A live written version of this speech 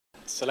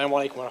Assalamu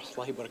alaikum wa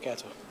rahmatullahi wa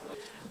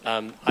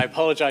barakatuh. I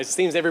apologize. It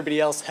seems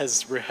everybody else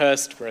has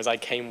rehearsed, whereas I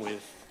came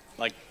with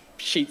like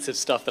sheets of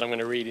stuff that I'm going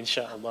to read,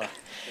 inshallah.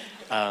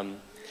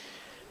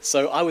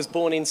 So I was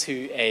born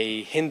into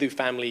a Hindu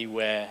family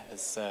where,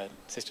 as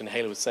Sister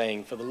Nahela was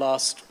saying, for the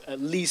last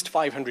at least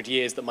 500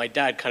 years that my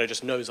dad kind of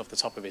just knows off the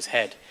top of his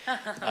head.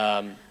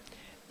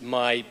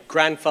 My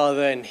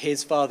grandfather and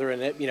his father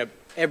and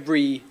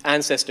every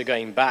ancestor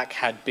going back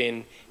had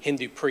been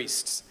Hindu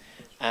priests.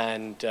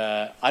 And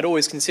I'd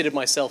always considered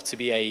myself to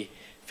be a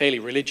fairly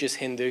religious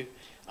Hindu.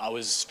 I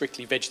was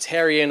strictly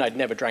vegetarian. I'd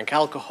never drank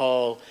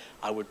alcohol.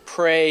 I would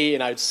pray,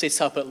 and I would sit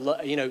up at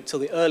till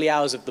the early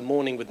hours of the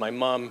morning with my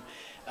mum,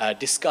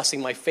 discussing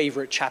my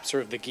favorite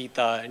chapter of the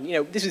Gita. And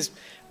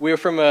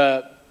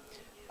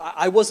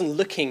I wasn't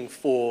looking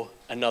for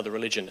another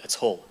religion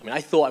at all. I mean,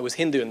 I thought I was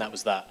Hindu, and that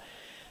was that.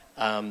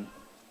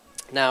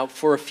 Now,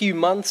 for a few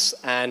months,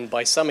 and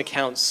by some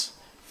accounts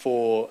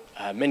for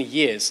many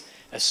years,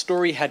 a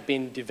story had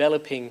been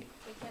developing.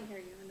 I can hear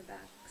you in the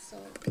back, so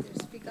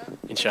just speak up.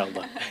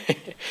 Inshallah.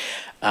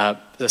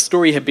 The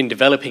story had been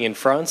developing in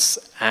France,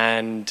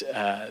 and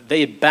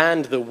they had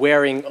banned the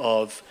wearing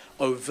of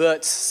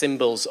overt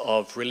symbols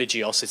of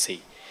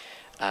religiosity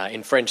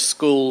in French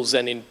schools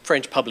and in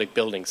French public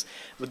buildings,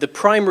 with the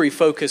primary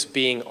focus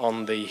being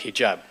on the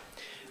hijab.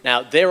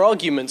 Now, their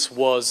argument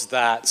was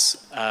that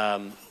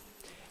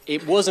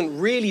it wasn't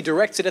really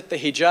directed at the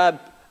hijab,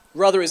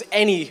 rather as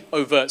any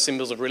overt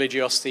symbols of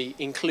religiosity,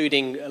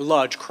 including a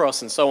large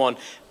cross and so on,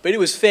 but it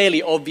was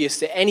fairly obvious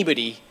to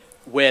anybody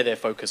where their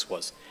focus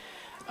was.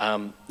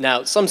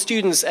 Now, some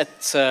students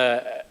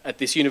at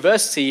this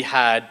university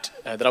that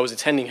I was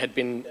attending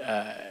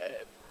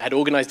had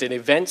organized an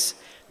event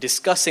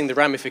discussing the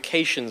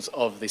ramifications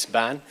of this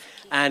ban,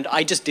 and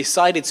I just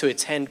decided to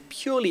attend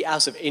purely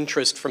out of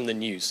interest from the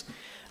news.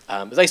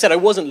 As I said, I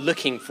wasn't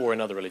looking for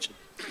another religion.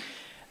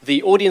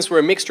 The audience were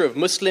a mixture of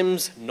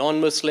Muslims,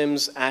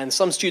 non-Muslims, and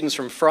some students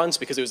from France,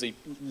 because it was a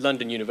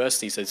London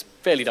university, so it's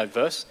fairly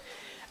diverse.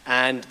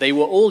 And they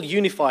were all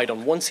unified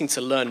on wanting to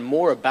learn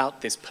more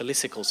about this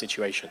political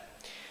situation.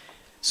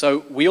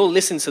 So we all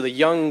listened to the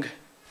young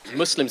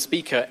Muslim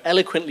speaker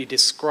eloquently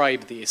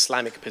describe the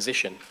Islamic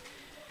position.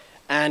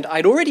 And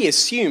I'd already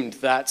assumed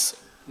that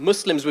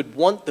Muslims would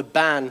want the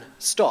ban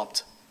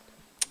stopped,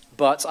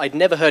 but I'd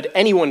never heard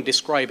anyone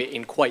describe it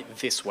in quite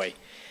this way.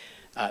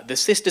 The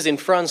sisters in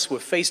France were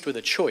faced with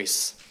a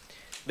choice,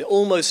 the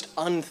almost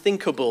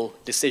unthinkable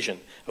decision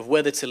of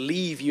whether to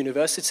leave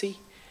university,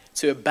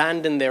 to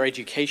abandon their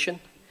education,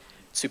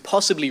 to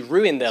possibly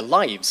ruin their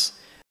lives,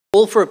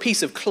 all for a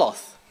piece of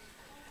cloth.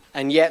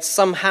 And yet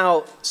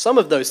somehow some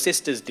of those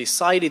sisters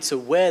decided to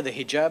wear the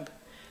hijab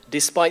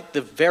despite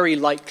the very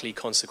likely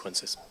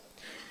consequences.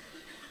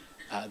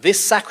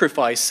 This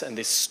sacrifice and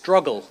this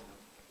struggle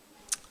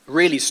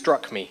really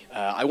struck me.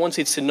 I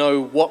wanted to know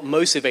what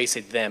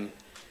motivated them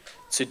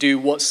to do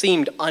what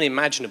seemed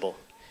unimaginable,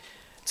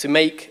 to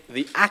make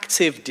the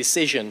active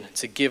decision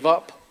to give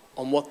up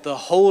on what the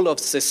whole of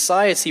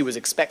society was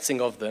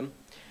expecting of them,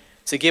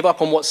 to give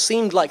up on what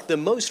seemed like the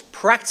most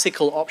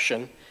practical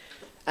option,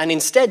 and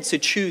instead to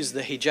choose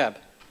the hijab.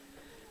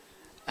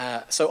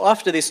 So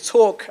after this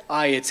talk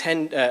I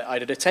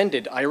had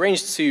attended, I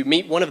arranged to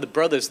meet one of the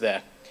brothers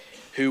there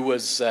who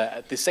was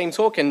at the same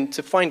talk and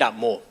to find out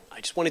more. I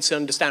just wanted to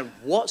understand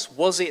what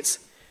was it.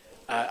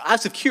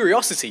 Out of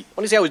curiosity,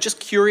 honestly, I was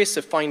just curious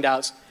to find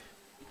out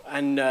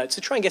and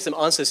to try and get some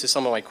answers to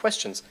some of my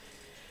questions.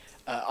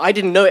 I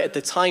didn't know it at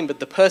the time, but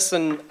the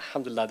person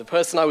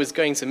I was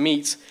going to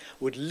meet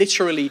would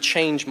literally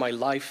change my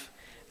life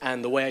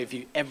and the way I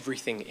view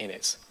everything in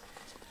it.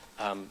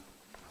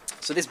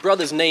 So this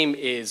brother's name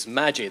is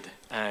Majid,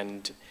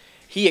 and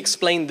he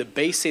explained the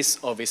basis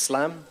of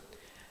Islam,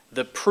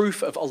 the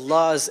proof of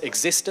Allah's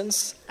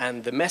existence,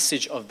 and the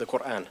message of the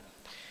Quran.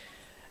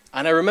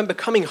 And I remember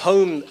coming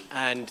home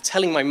and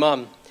telling my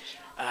mum,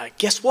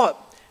 guess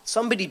what?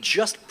 Somebody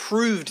just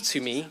proved to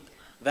me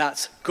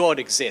that God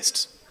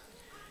exists.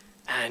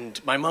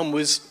 And my mum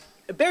was,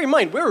 bear in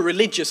mind, we're a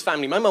religious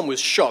family. My mum was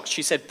shocked.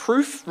 She said,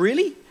 proof,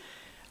 really?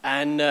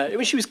 And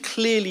she was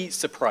clearly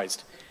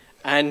surprised.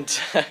 And,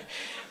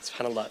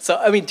 subhanAllah. So,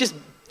 I mean, just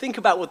think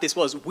about what this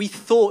was. We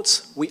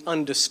thought we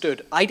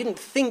understood. I didn't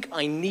think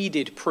I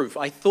needed proof.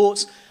 I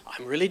thought,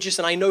 I'm religious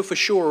and I know for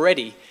sure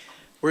already.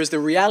 Whereas the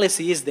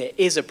reality is there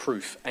is a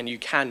proof and you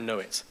can know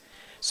it.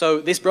 So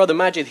this brother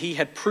Majid, he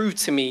had proved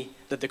to me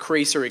that the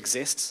Creator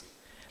exists,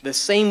 the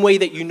same way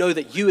that you know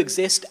that you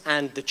exist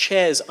and the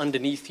chairs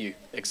underneath you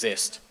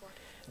exist.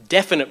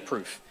 Definite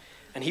proof.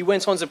 And he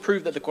went on to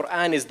prove that the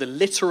Quran is the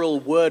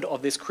literal word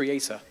of this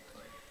Creator.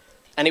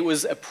 And it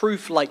was a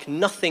proof like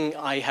nothing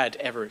I had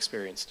ever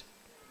experienced.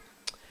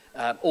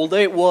 Although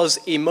it was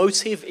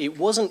emotive, it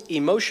wasn't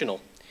emotional.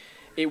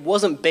 It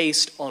wasn't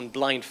based on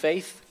blind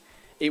faith.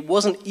 It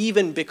wasn't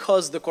even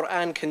because the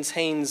Quran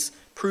contains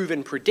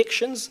proven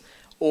predictions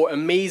or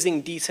amazing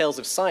details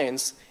of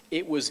science.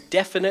 It was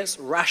definite,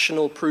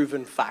 rational,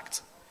 proven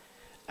fact.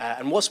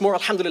 And what's more,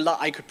 alhamdulillah,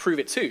 I could prove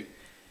it too.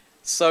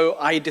 So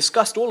I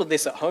discussed all of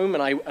this at home,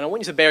 and I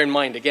want you to bear in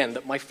mind again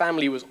that my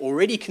family was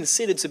already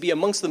considered to be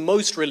amongst the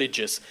most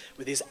religious,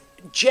 with these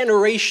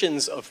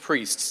generations of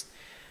priests.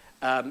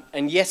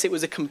 And yes, it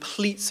was a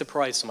complete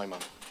surprise to my mum.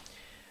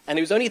 And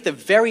it was only at the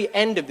very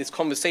end of this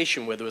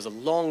conversation where there was a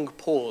long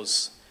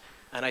pause,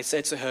 and I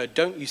said to her,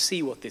 "Don't you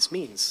see what this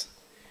means?"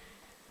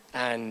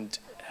 And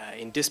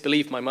in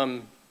disbelief, my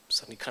mum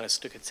suddenly kind of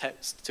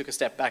took a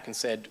step back and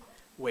said,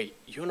 "Wait,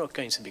 you're not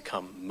going to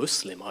become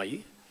Muslim, are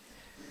you?"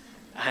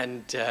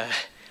 And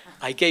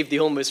I gave the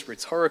almost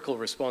rhetorical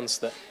response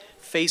that,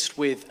 faced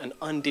with an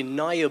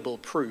undeniable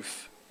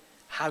proof,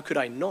 how could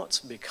I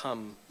not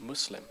become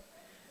Muslim?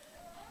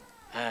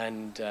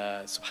 And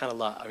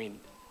subhanAllah, I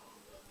mean,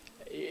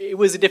 it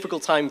was a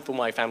difficult time for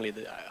my family.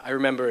 I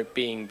remember it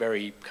being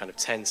very kind of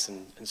tense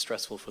and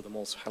stressful for them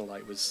all, subhanAllah.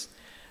 It was,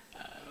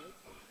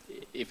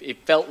 it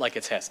felt like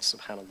a test,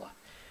 subhanAllah.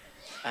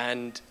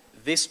 And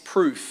this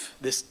proof,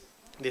 this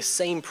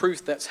same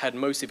proof that had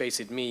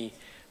motivated me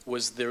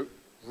was the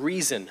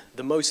reason,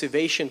 the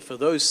motivation for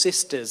those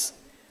sisters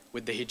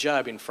with the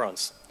hijab in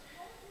France.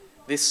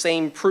 This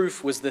same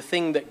proof was the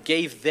thing that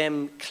gave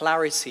them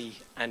clarity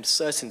and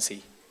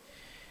certainty,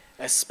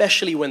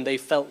 especially when they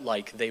felt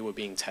like they were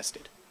being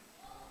tested.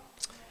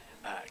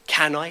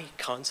 Can I?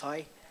 Can't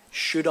I?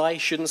 Should I?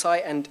 Shouldn't I?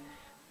 And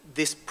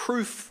this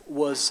proof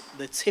was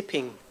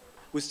tipping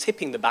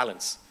the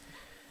balance.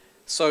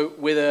 So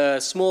with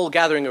a small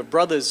gathering of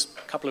brothers,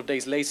 a couple of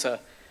days later,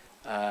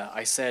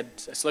 I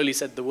slowly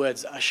said the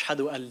words,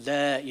 "Ashhadu an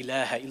la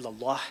ilaha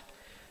illallah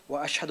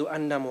wa ashhadu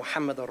anna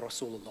Muhammadan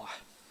Rasulullah."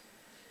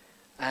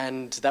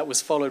 And that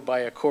was followed by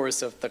a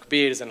chorus of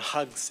takbirs and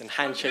hugs and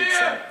handshakes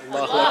and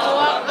Allahu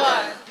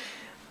Akbar.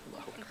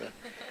 Allahu Akbar.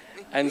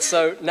 And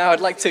so now I'd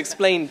like to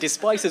explain,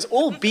 despite us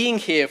all being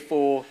here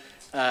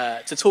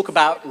to talk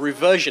about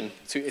reversion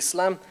to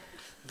Islam,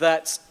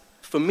 that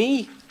for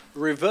me,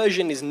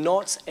 reversion is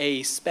not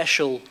a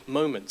special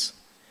moment.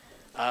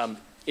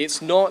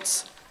 It's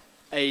not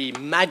a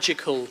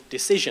magical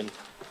decision.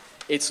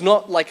 It's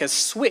not like a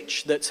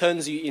switch that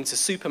turns you into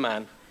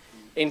Superman.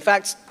 In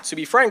fact, to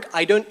be frank,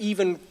 I don't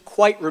even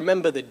quite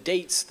remember the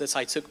dates that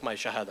I took my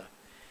shahada.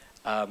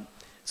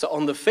 So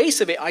on the face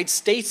of it, I'd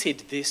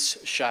stated this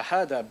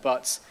shahada,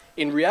 but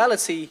in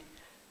reality,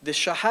 the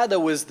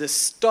shahada was the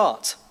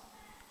start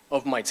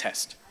of my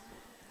test.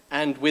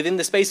 And within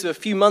the space of a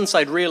few months,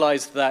 I'd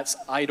realized that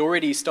I'd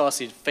already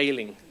started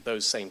failing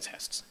those same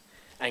tests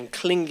and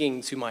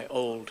clinging to my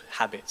old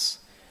habits.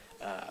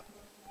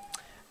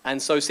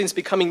 And so since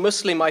becoming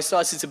Muslim, I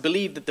started to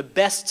believe that the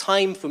best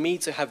time for me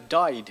to have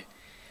died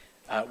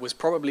was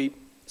probably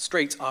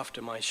straight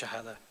after my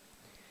shahada.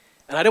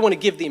 And I don't want to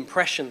give the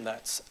impression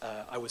that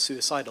I was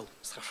suicidal.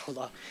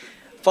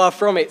 Far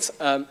from it.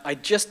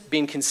 I'd just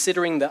been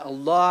considering that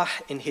Allah,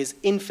 in His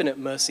infinite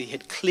mercy,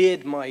 had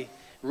cleared my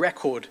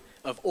record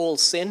of all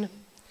sin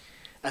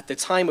at the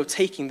time of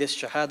taking this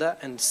shahada.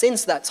 And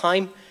since that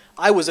time,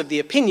 I was of the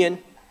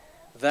opinion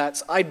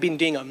that I'd been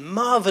doing a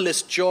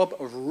marvelous job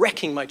of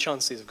wrecking my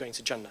chances of going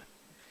to Jannah.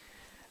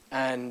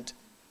 And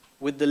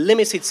with the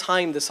limited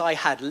time that I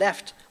had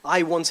left,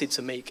 I wanted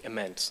to make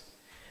amends.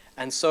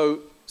 And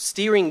so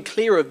steering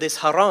clear of this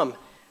haram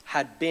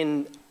had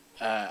been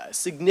a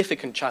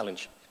significant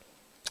challenge.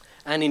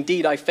 And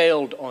indeed, I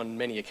failed on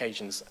many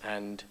occasions.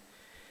 And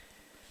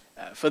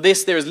for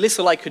this, there is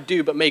little I could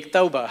do but make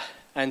tawbah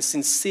and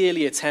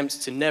sincerely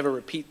attempt to never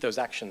repeat those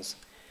actions.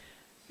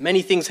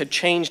 Many things had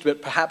changed,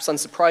 but perhaps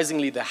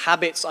unsurprisingly, the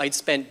habits I'd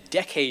spent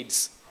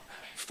decades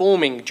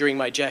forming during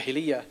my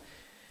jahiliyyah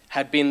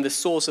had been the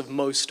source of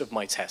most of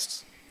my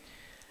tests.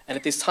 And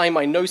at this time,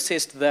 I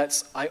noticed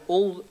that I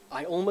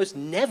almost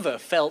never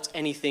felt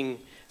anything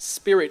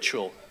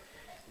spiritual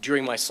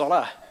during my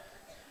salah.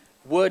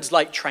 Words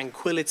like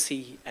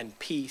tranquility and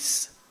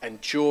peace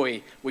and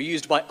joy were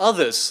used by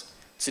others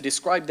to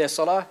describe their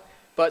salah,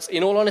 but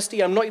in all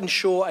honesty, I'm not even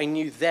sure I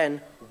knew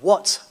then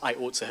what I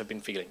ought to have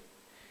been feeling.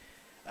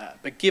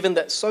 But given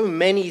that so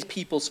many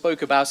people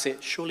spoke about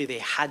it, surely there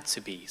had to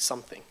be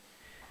something.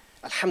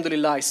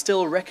 Alhamdulillah, I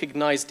still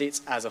recognized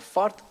it as a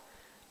fard,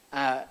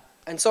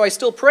 and so I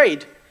still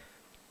prayed.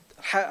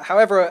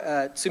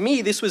 However, to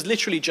me, this was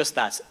literally just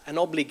that, an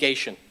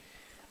obligation.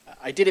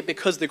 I did it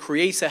because the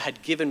Creator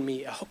had given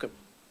me a hukm.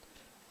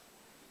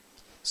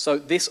 So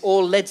this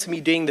all led to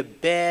me doing the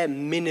bare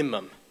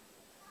minimum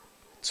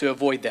to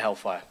avoid the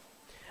hellfire.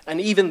 And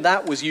even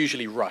that was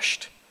usually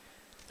rushed.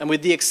 And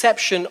with the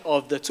exception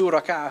of the 2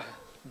 rak'ah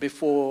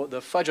before the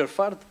Fajr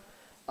Fard,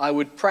 I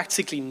would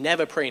practically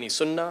never pray any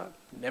sunnah,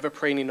 never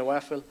pray any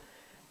nawafil.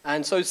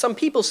 And so some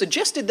people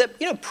suggested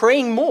that,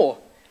 praying more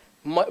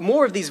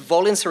of these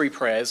voluntary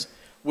prayers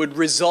would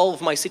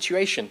resolve my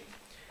situation.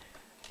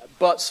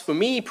 But for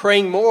me,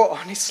 praying more,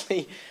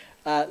 honestly,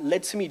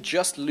 led to me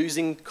just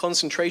losing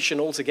concentration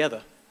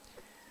altogether.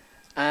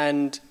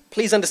 And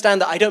please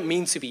understand that I don't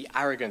mean to be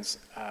arrogant.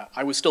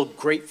 I was still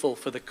grateful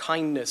for the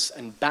kindness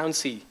and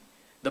bounty,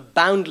 the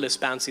boundless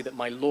bounty that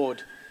my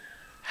Lord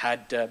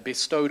had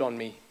bestowed on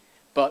me.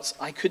 But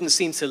I couldn't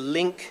seem to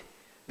link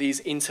these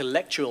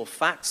intellectual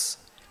facts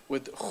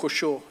with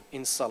khushu'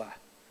 in salah.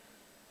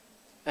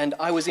 And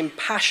I was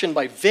impassioned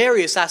by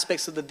various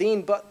aspects of the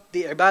deen, but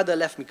the ibadah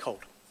left me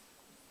cold.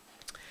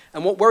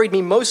 And what worried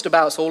me most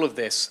about all of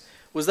this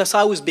was that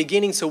I was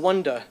beginning to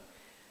wonder,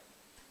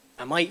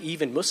 am I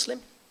even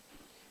Muslim?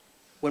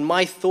 When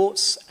my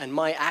thoughts and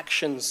my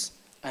actions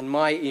and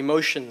my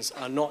emotions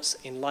are not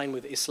in line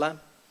with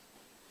Islam.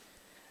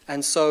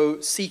 And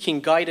so, seeking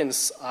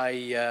guidance,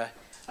 I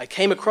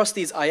came across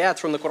these ayat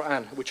from the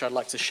Quran, which I'd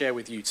like to share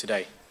with you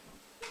today.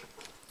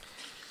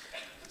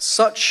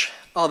 Such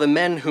are the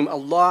men whom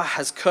Allah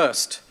has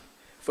cursed,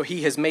 for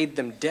He has made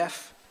them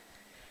deaf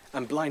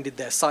and blinded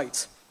their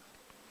sight.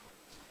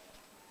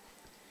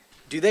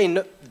 Do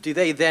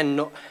they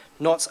then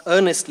not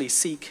earnestly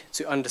seek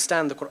to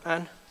understand the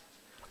Quran,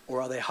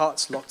 or are their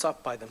hearts locked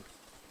up by them?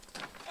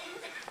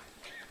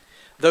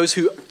 Those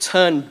who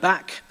turn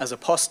back as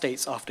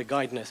apostates after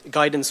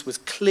guidance was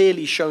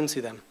clearly shown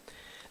to them.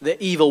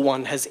 The evil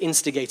one has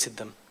instigated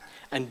them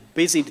and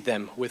busied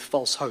them with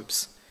false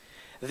hopes.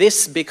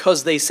 This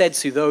because they said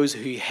to those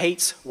who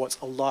hate what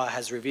Allah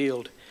has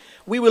revealed,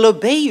 "We will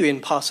obey you in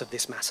part of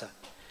this matter,"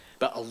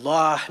 but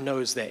Allah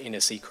knows their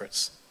inner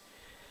secrets.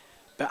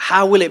 But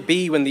how will it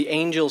be when the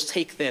angels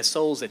take their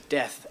souls at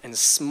death and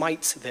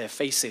smite their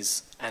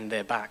faces and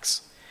their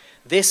backs?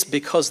 This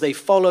because they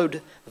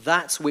followed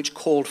that which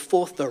called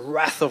forth the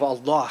wrath of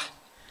Allah,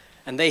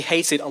 and they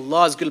hated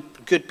Allah's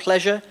good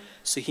pleasure,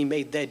 so He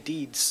made their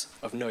deeds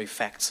of no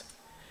effect.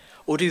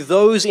 Or do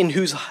those in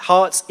whose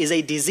hearts is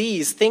a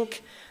disease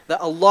think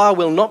that Allah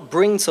will not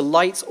bring to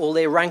light all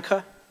their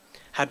rancor?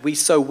 Had we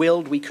so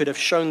willed, we could have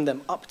shown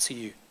them up to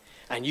you,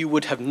 and you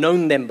would have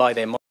known them by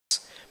their marks.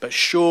 But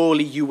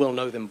surely you will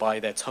know them by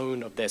their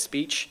tone of their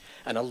speech,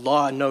 and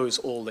Allah knows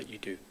all that you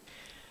do.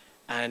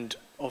 And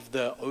of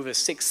the over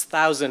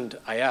 6,000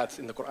 ayat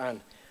in the Quran,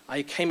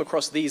 I came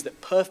across these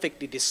that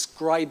perfectly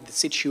describe the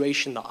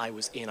situation that I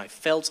was in. I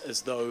felt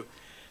as though,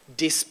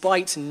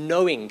 despite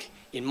knowing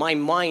in my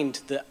mind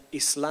that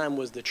Islam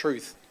was the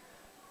truth,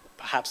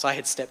 perhaps I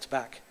had stepped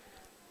back.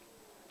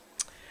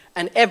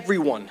 And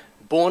everyone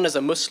born as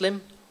a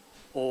Muslim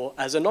or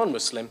as a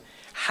non-Muslim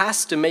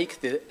has to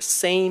make the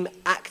same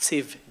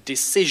active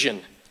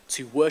decision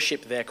to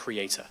worship their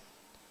Creator.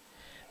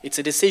 It's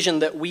a decision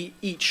that we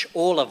each,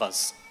 all of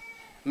us,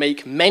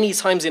 make many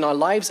times in our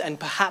lives and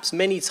perhaps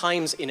many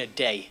times in a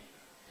day.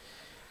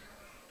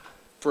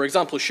 For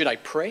example, should I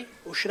pray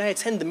or should I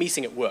attend the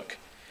meeting at work?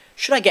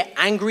 Should I get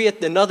angry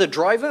at another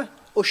driver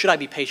or should I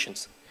be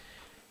patient?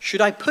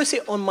 Should I put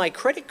it on my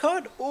credit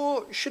card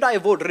or should I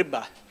avoid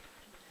riba?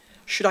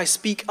 Should I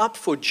speak up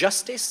for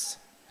justice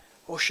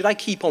or should I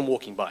keep on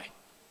walking by?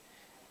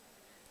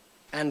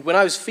 And when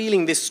I was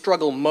feeling this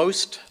struggle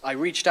most, I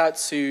reached out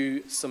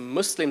to some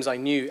Muslims I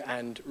knew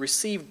and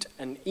received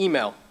an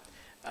email,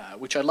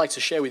 which I'd like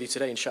to share with you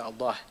today,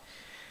 inshallah.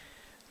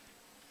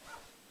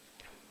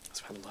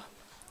 SubhanAllah.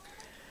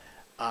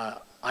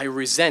 I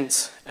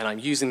resent, and I'm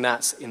using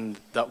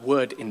that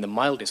word in the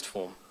mildest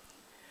form,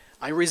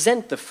 I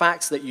resent the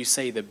fact that you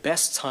say the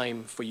best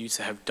time for you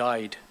to have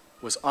died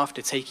was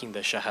after taking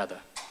the Shahada.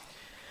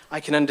 I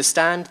can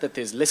understand that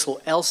there's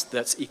little else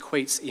that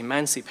equates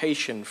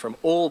emancipation from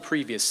all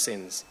previous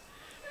sins.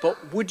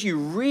 But would you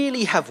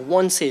really have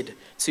wanted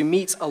to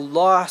meet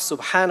Allah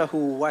subhanahu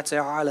wa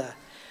ta'ala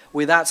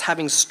without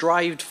having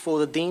strived for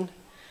the deen?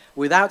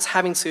 Without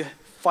having to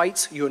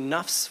fight your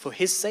nafs for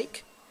His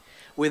sake?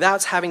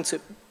 Without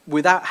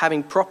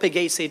having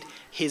propagated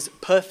His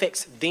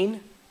perfect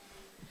deen?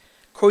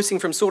 Quoting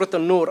from Surah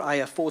An-Nur,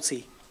 ayah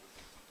 40,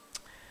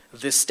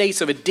 "The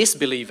state of a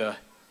disbeliever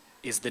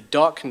is the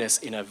darkness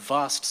in a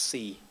vast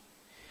sea,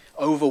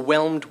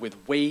 overwhelmed with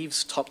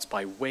waves, topped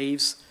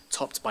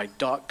by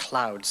dark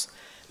clouds,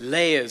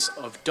 layers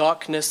of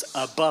darkness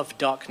above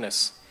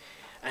darkness.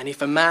 And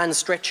if a man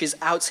stretches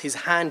out his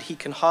hand, he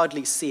can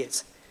hardly see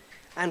it.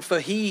 And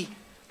for he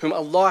whom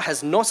Allah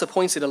has not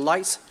appointed a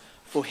light,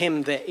 for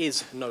him there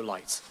is no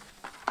light."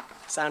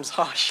 Sounds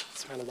harsh,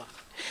 subhanAllah.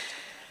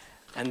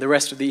 And the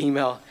rest of the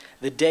email,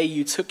 "The day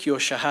you took your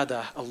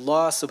shahada,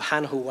 Allah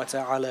subhanahu wa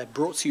ta'ala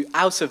brought you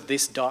out of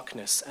this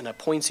darkness and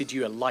appointed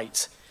you a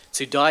light.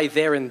 To die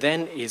there and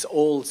then is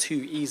all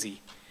too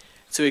easy.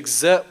 To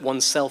exert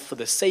oneself for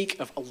the sake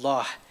of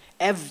Allah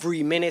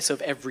every minute of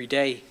every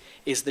day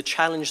is the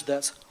challenge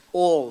that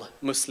all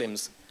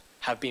Muslims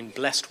have been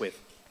blessed with.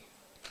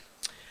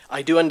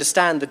 I do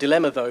understand the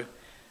dilemma though.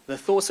 The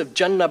thought of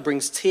Jannah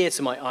brings tear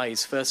to my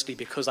eyes, firstly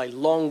because I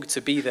long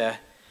to be there,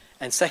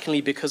 and secondly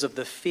because of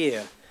the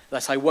fear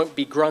that I won't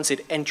be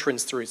granted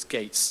entrance through its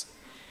gates.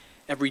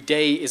 Every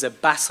day is a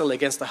battle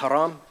against the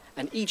haram,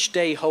 and each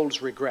day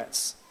holds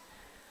regrets.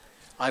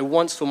 I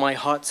want for my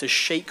heart to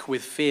shake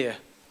with fear,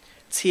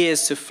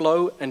 tears to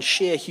flow, and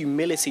sheer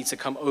humility to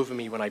come over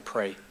me when I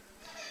pray.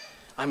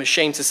 I'm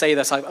ashamed to say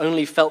that I've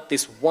only felt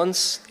this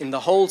once in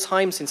the whole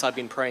time since I've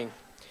been praying.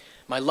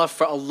 My love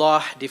for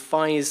Allah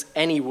defies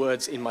any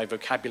words in my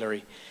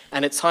vocabulary,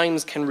 and at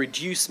times can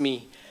reduce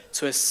me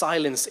to a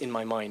silence in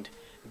my mind.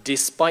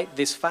 Despite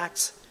this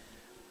fact,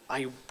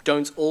 I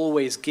don't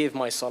always give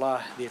my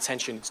salah the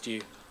attention it's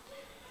due.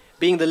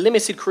 Being the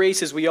limited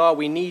creators we are,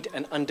 we need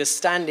an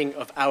understanding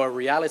of our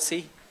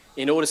reality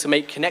in order to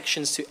make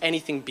connections to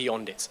anything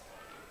beyond it.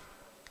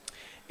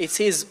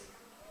 Is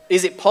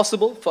it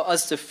possible for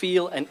us to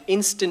feel an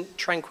instant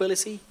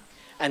tranquility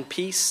and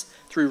peace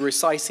through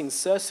reciting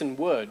certain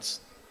words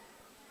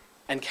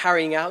and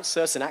carrying out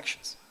certain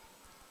actions?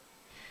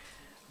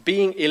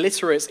 Being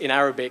illiterate in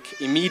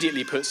Arabic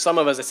immediately puts some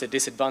of us at a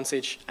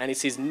disadvantage, and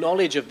it is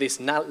knowledge of this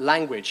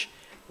language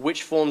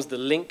which forms the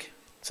link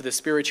to the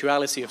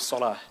spirituality of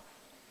Salah.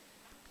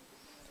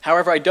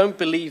 However, I don't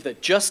believe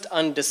that just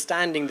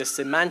understanding the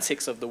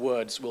semantics of the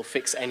words will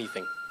fix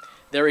anything.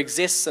 There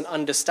exists an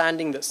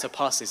understanding that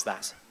surpasses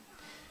that.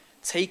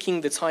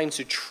 Taking the time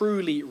to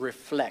truly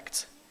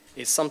reflect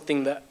is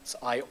something that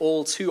I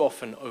all too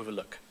often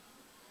overlook.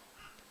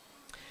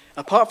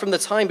 Apart from the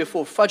time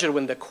before Fajr,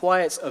 when the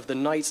quiet of the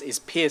night is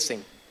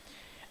piercing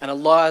and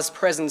Allah's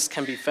presence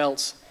can be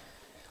felt,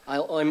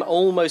 I'm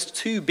almost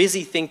too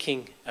busy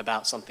thinking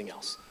about something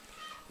else.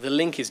 The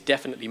link is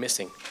definitely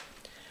missing.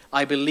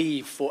 I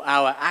believe for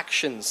our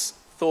actions,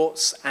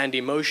 thoughts, and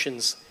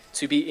emotions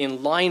to be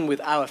in line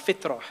with our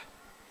fitrah,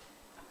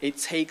 it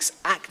takes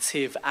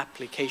active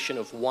application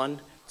of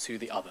one to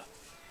the other.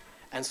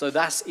 And so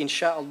that's,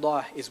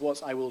 insha'Allah, is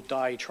what I will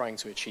die trying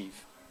to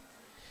achieve.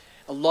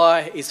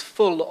 Allah is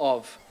full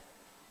of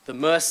the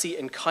mercy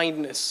and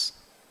kindness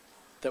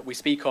that we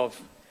speak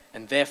of,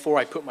 and therefore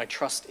I put my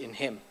trust in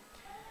Him.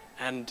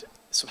 And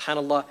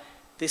subhanAllah,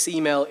 this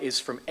email is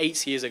from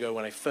 8 years ago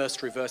when I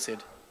first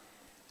reverted,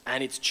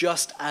 and it's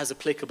just as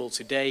applicable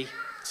today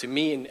to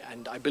me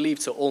and I believe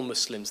to all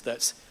Muslims,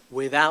 that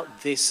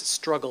without this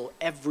struggle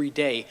every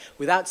day,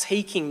 without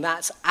taking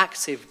that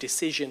active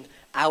decision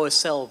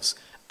ourselves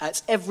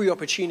at every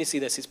opportunity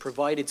that is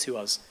provided to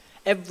us,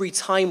 every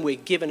time we're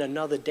given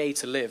another day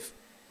to live,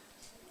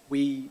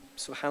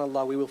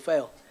 subhanAllah, we will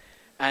fail.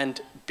 And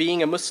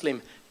being a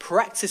Muslim,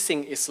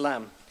 practicing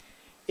Islam,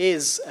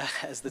 is,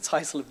 as the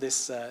title of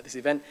this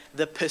event,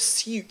 the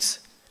pursuit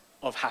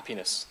of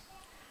happiness.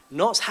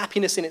 Not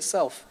happiness in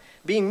itself.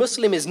 Being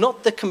Muslim is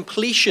not the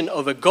completion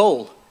of a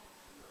goal.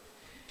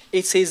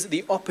 It is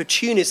the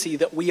opportunity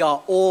that we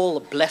are all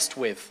blessed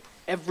with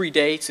every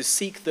day to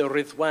seek the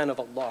ridwan of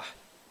Allah.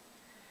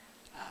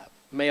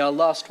 May our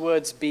last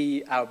words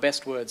be our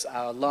best words,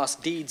 our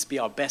last deeds be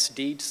our best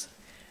deeds,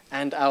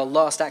 and our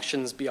last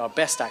actions be our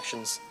best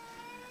actions,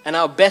 and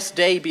our best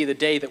day be the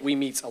day that we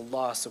meet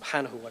Allah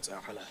subhanahu wa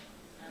ta'ala.